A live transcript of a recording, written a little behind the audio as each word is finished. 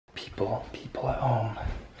people at home.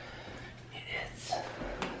 It's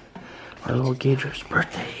our little Gager's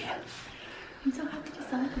birthday. I'm so happy to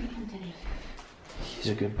celebrate him today. He's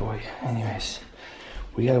a good boy. Anyways,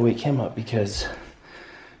 we gotta wake him up because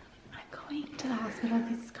I'm going to the hospital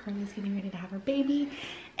because Carly's getting ready to have her baby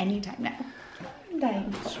anytime now. I'm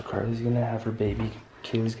dying. So Carly's gonna have her baby.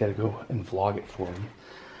 Kaylee's gotta go and vlog it for him.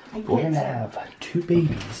 We're gonna have 2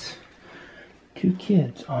 babies, 2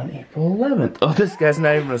 kids on April 11th. Oh, this guy's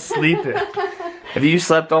not even asleep. Have you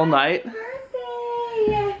slept all night?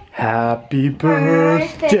 Birthday! Happy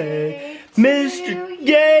birthday, Mr.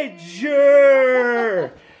 Gager!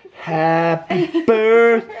 Happy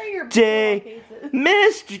birthday,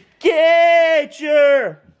 Mr.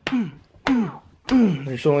 Gager!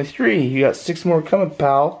 There's only 3. You got 6 more coming,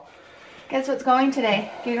 pal. Guess what's going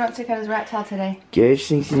today? Gager wants to cut his rat tail today. Gage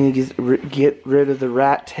thinks he needs to get rid of the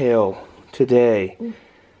rat tail today.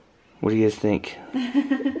 What do you guys think?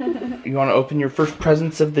 You want to open your first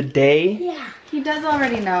presents of the day? Yeah. He does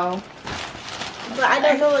already know. But I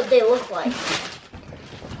don't know what they look like.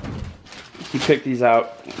 He picked these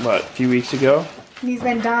out, what, a few weeks ago? He's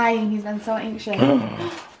been dying. He's been so anxious.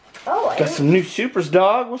 Oh, Got some new supers,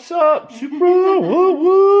 dog. What's up, Supra?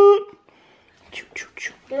 What?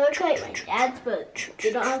 they look like my dad's, but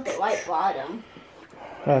they don't have the white bottom.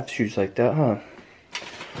 I have shoes like that, huh?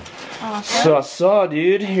 Awesome. So,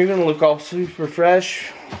 dude, you're gonna look all super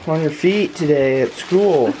fresh on your feet today at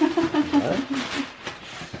school.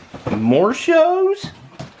 More shows?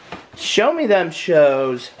 Show me them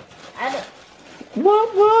shows. I don't.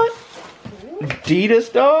 What?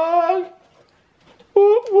 Adidas, dog?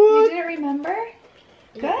 What? You didn't remember?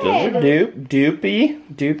 Those are Good.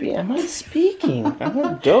 Doopy. Am I speaking? I'm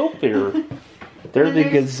a doper. They're the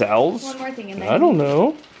gazelles. One more thing in there. I don't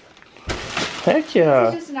know. Heck yeah.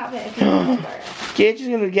 It's just an outfit if you remember. Gage is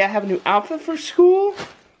gonna have a new outfit for school.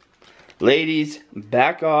 Ladies,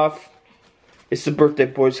 back off. It's the birthday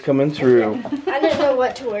boys coming through. I didn't know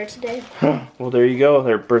what to wear today. Well, there you go,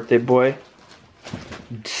 there, birthday boy.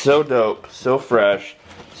 So dope, so fresh,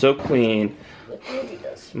 so clean.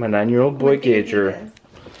 My 9-year-old boy Gager.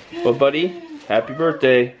 Well, buddy, happy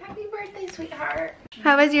birthday. Happy birthday, sweetheart.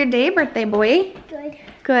 How was your day, birthday boy? Good.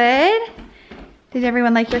 Good? Did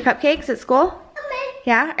everyone like your cupcakes at school?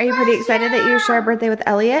 Yeah? Are you pretty excited that you share a birthday with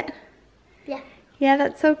Elliot? Yeah. Yeah,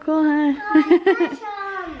 that's so cool, huh?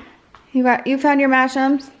 You found your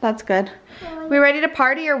Mash'ems? That's good. We ready to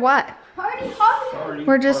party or what? Party.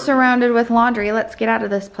 We're just surrounded with laundry. Let's get out of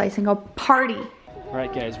this place and go party. All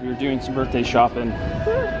right, guys, we were doing some birthday shopping.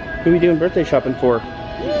 Who are we doing birthday shopping for?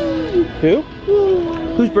 Who?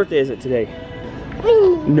 Whose birthday is it today?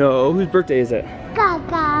 No, whose birthday is it?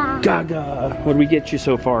 Gaga. What did we get you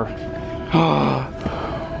so far?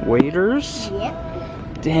 Waiters? Yep.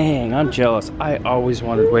 Dang, I'm jealous. I always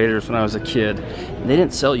wanted waiters when I was a kid. And they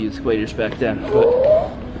didn't sell youth waiters back then, but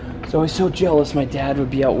I was always so jealous. My dad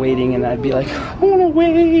would be out waiting and I'd be like, I want to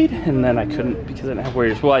wait. And then I couldn't because I didn't have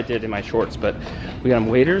waiters. Well, I did in my shorts, but we got them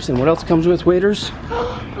waiters. And what else comes with waiters?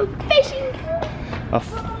 A fishing pole. A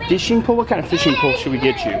fishing pole? What kind of fishing pole should we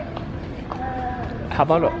get you? How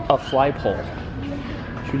about a fly pole?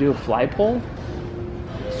 Should we do a fly pole?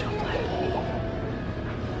 Let's do a fly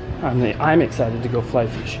pole. I'm excited to go fly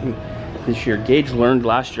fishing this year. Gage learned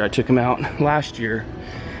last year. I took him out last year.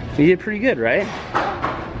 He did pretty good, right?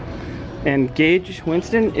 And Gage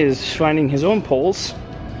Winston is finding his own poles.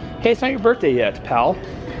 Hey, it's not your birthday yet, pal.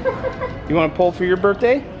 You want a pole for your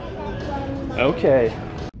birthday? Okay.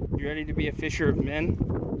 You ready to be a fisher of men?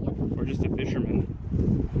 Or just a fisherman?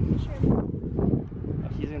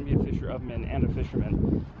 He's gonna be a fisher of men and a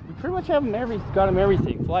fisherman. We pretty much have him got him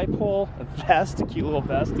everything. Fly pole, a vest, a cute little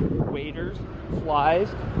vest, waders,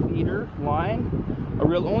 flies, leader, line.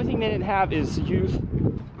 The only thing they didn't have is youth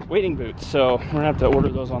wading boots, so we're gonna have to order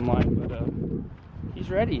those online, but he's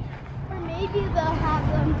ready. Or maybe they'll have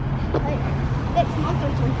them like next month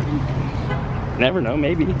or something. Never know,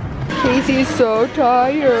 maybe. Casey's so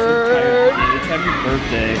tired. It's happy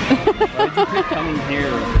birthday. Why did you keep coming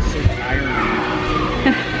here? It's so tiring.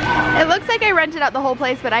 It looks like I rented out the whole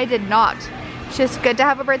place, but I did not. It's just good to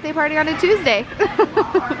have a birthday party on a Tuesday. Look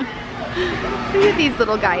at these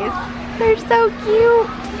little guys. They're so cute.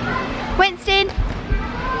 Winston.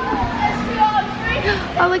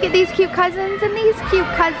 Oh, look at these cute cousins and these cute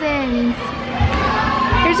cousins.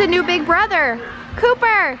 Here's a new big brother.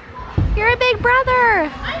 Cooper, you're a big brother.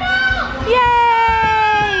 I know.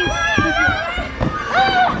 Yay!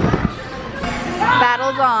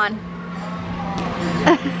 Battle's on.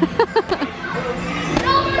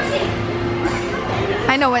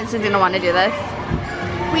 I know Winston's gonna want to do this.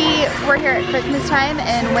 We were here at Christmas time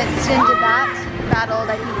and Winston did that battled,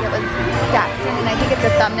 I think it was Daxton, and I think it's a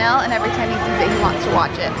thumbnail, and every time he sees it, he wants to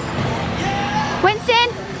watch it. Winston!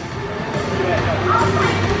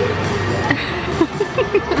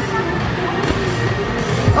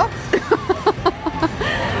 Oops.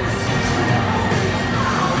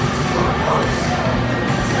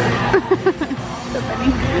 So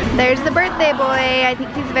funny. There's the birthday boy. I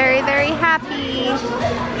think he's very, very happy.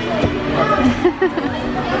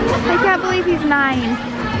 I can't believe he's 9.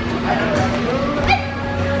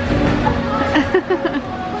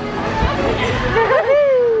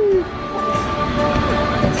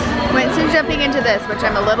 Winston's jumping into this, which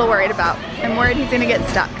I'm a little worried about. I'm worried he's gonna get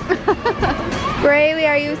stuck. Braylee,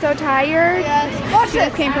 are you so tired? Yes. Watch She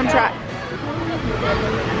just came from track.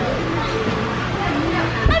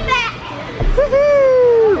 I'm back.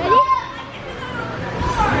 Woohoo!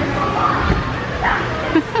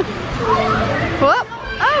 Whoop!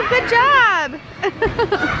 Oh, good job!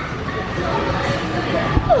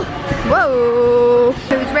 Whoa!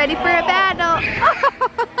 Who's ready for a battle?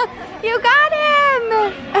 You got him!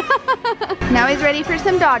 Now he's ready for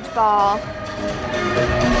some dodgeball.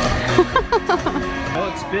 Well,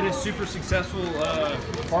 it's been a super successful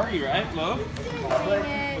party, right, Lo?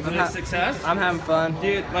 Was it a success? I'm having fun.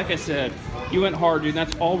 Dude, like I said, you went hard, dude.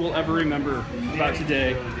 That's all we'll ever remember about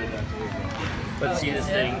today. Let's see this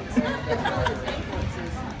thing.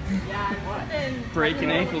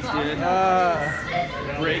 Breaking ankles, dude.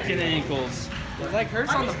 Breaking ankles. It like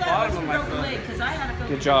hurts on the bottom of my foot.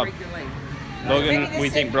 Good job. Logan, we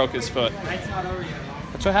think, broke his foot.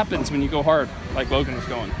 That's what happens when you go hard, like Logan was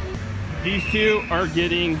going. These two are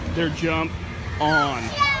getting their jump on.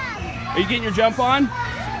 Are you getting your jump on?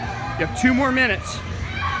 You have 2 more minutes.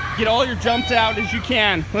 Get all your jumps out as you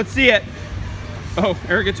can. Let's see it. Oh,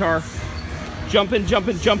 air guitar. Jumping,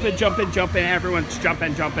 jumping, jumping, jumping, jumping. Everyone's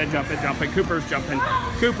jumping, jumping, jumping, jumping. Cooper's jumping.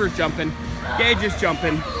 Cooper's jumping. Gage is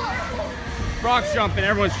jumping. Brock's jumping.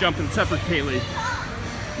 Everyone's jumping except for Kaylee.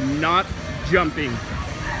 Not jumping.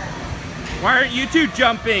 Why aren't you two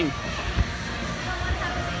jumping?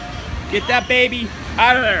 Get that baby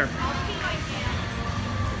out of there.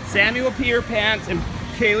 Sammy will pee her pants and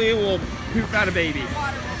Kaylee will poop out a baby.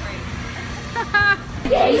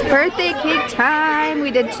 It's birthday cake time.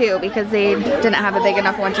 We did 2 because they didn't have a big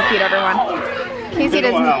enough one to feed everyone. Casey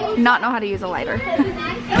does not know how to use a lighter.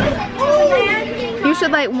 You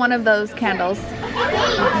should light one of those candles.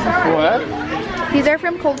 What? These are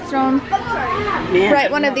from Cold Stone.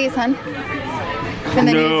 Right, one of these, hun. And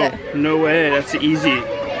then use it. No way. That's easy.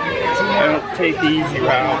 I don't take the easy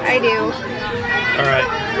route. I do. All right.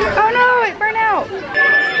 Oh no, it burned out.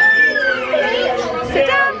 Sit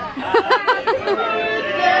down.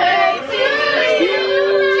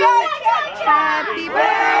 Happy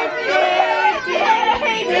birthday to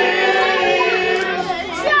you.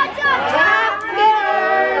 Happy birthday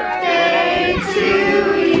to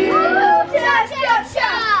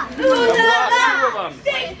you.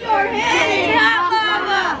 Stick your hand in hot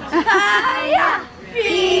lava. Hiya,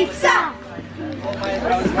 pizza. I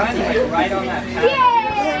was trying to get right on that path.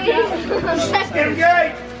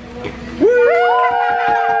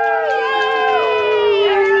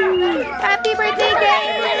 Happy birthday,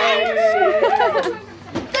 Gager!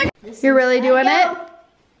 You're really doing it?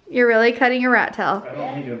 You're really cutting your rat tail. I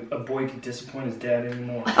don't think a boy can disappoint his dad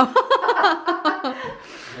anymore.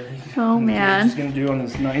 Oh man. He's gonna do on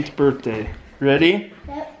his 9th birthday. Ready?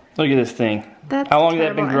 Yep. Look at this thing. That's How long has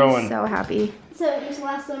that terrible. been growing? I'm so happy. So just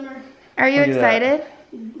last summer. Are you Look at that. excited?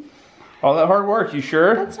 All that hard work, you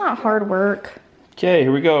sure? That's not hard work. Okay,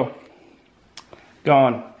 here we go.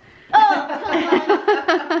 Gone. Oh,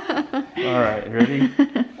 come on. All right, ready?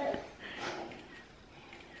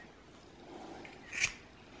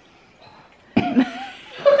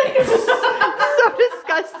 So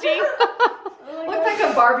disgusting. Looks like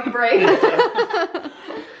a Barbie braid.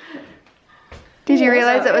 Did you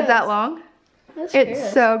realize it was that long? That's It's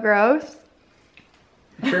gross. so gross.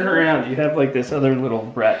 Turn around. You have like this other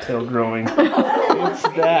little rat tail growing. What's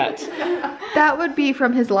that? That would be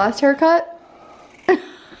from his last haircut.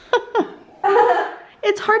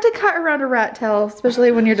 It's hard to cut around a rat tail,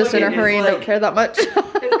 especially when you're just in a Look at hurry and his don't leg. care that much.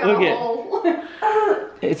 Look at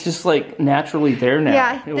it's just like naturally there now.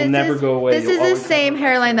 Yeah, it will never go away. This You'll is the always same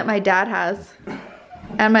hairline that my dad has.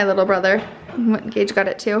 And my little brother. Gage got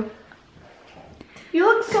it too. You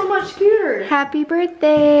look so much cuter. Happy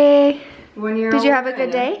birthday. Did you have a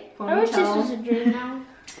good day? I wish this was a dream now.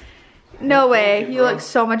 No way. You look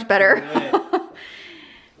so much better.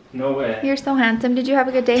 No way. You're so handsome. Did you have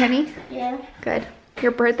a good day, honey? Yeah. Good.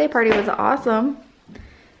 Your birthday party was awesome.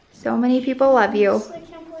 So many people love you. I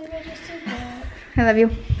can't believe I just did that. I love you.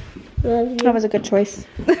 Love you. That was a good choice.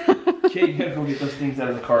 Okay, you gotta go get those things out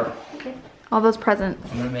of the car. Okay. All those presents.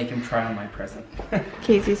 I'm gonna make him try on my present.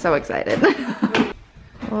 Casey's so excited.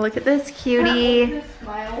 Well, look at this cutie.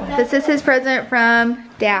 This is his present from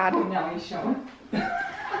Dad. Now he's showing.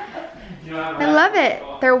 I love it.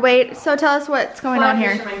 They're weight. So tell us what's going on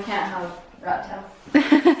here. Fisherman can't have rat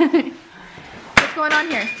tails. What's going on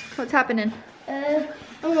here? What's happening? I'm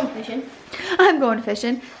going fishing. I'm going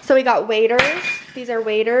fishing. So we got waders. These are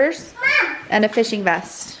waders and a fishing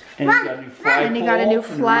vest. And you got a new fly And you got a new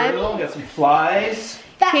pole fly. from the reel, got some flies.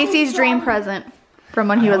 Casey's dream present from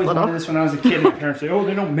when he I was always wanted little. this when I was a kid. My parents say, "Oh,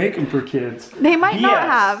 they don't make them for kids." They might not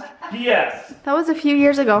have. Yes. That was a few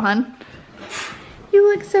years ago, hon.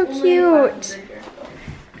 You look so cute.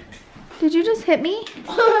 Did you just hit me?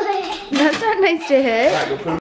 That's not nice to hit. All right, go put 'em